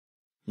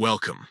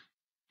Welcome.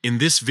 In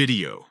this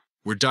video,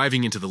 we're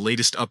diving into the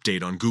latest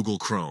update on Google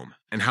Chrome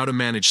and how to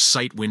manage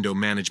site window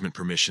management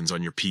permissions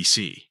on your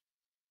PC.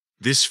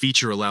 This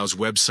feature allows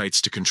websites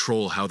to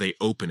control how they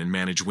open and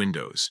manage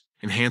windows,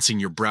 enhancing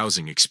your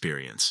browsing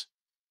experience.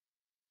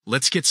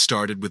 Let's get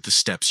started with the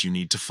steps you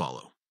need to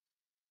follow.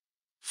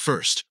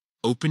 First,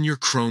 open your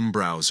Chrome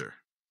browser.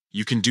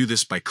 You can do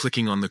this by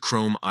clicking on the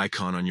Chrome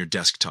icon on your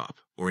desktop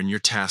or in your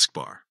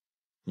taskbar.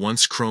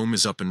 Once Chrome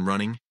is up and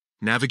running,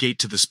 navigate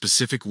to the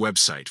specific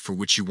website for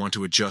which you want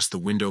to adjust the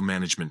window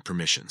management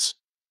permissions.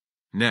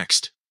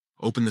 Next,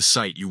 open the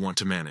site you want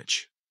to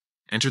manage.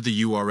 Enter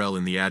the URL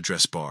in the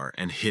address bar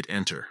and hit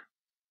Enter.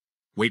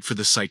 Wait for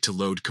the site to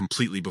load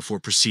completely before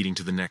proceeding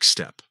to the next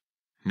step.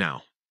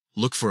 Now,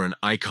 look for an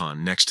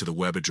icon next to the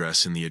web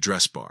address in the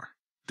address bar.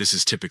 This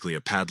is typically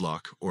a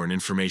padlock or an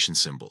information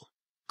symbol.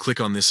 Click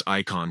on this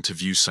icon to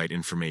view site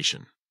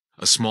information.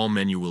 A small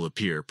menu will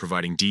appear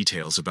providing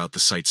details about the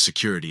site's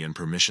security and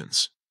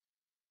permissions.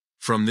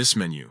 From this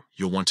menu,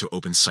 you'll want to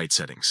open Site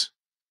Settings.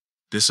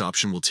 This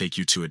option will take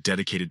you to a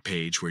dedicated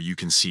page where you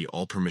can see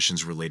all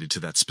permissions related to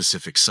that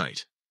specific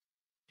site.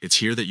 It's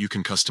here that you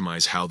can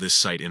customize how this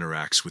site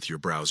interacts with your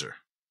browser.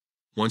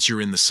 Once you're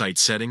in the site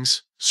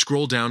settings,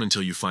 scroll down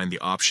until you find the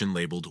option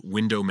labeled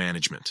Window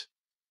Management.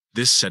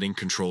 This setting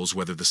controls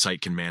whether the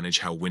site can manage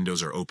how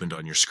windows are opened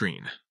on your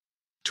screen.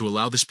 To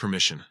allow this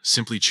permission,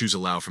 simply choose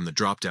Allow from the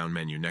drop-down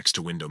menu next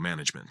to Window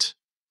Management.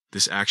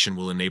 This action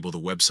will enable the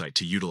website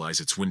to utilize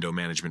its window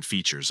management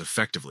features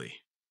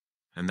effectively.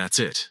 And that's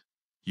it.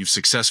 You've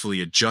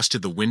successfully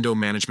adjusted the window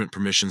management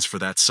permissions for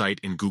that site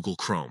in Google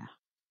Chrome.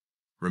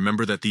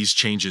 Remember that these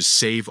changes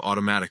save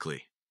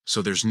automatically,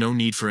 so there's no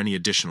need for any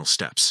additional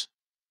steps.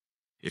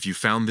 If you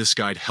found this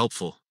guide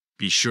helpful,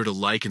 be sure to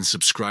like and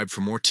subscribe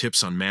for more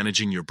tips on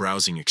managing your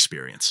browsing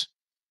experience.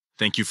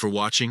 Thank you for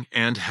watching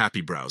and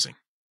happy browsing.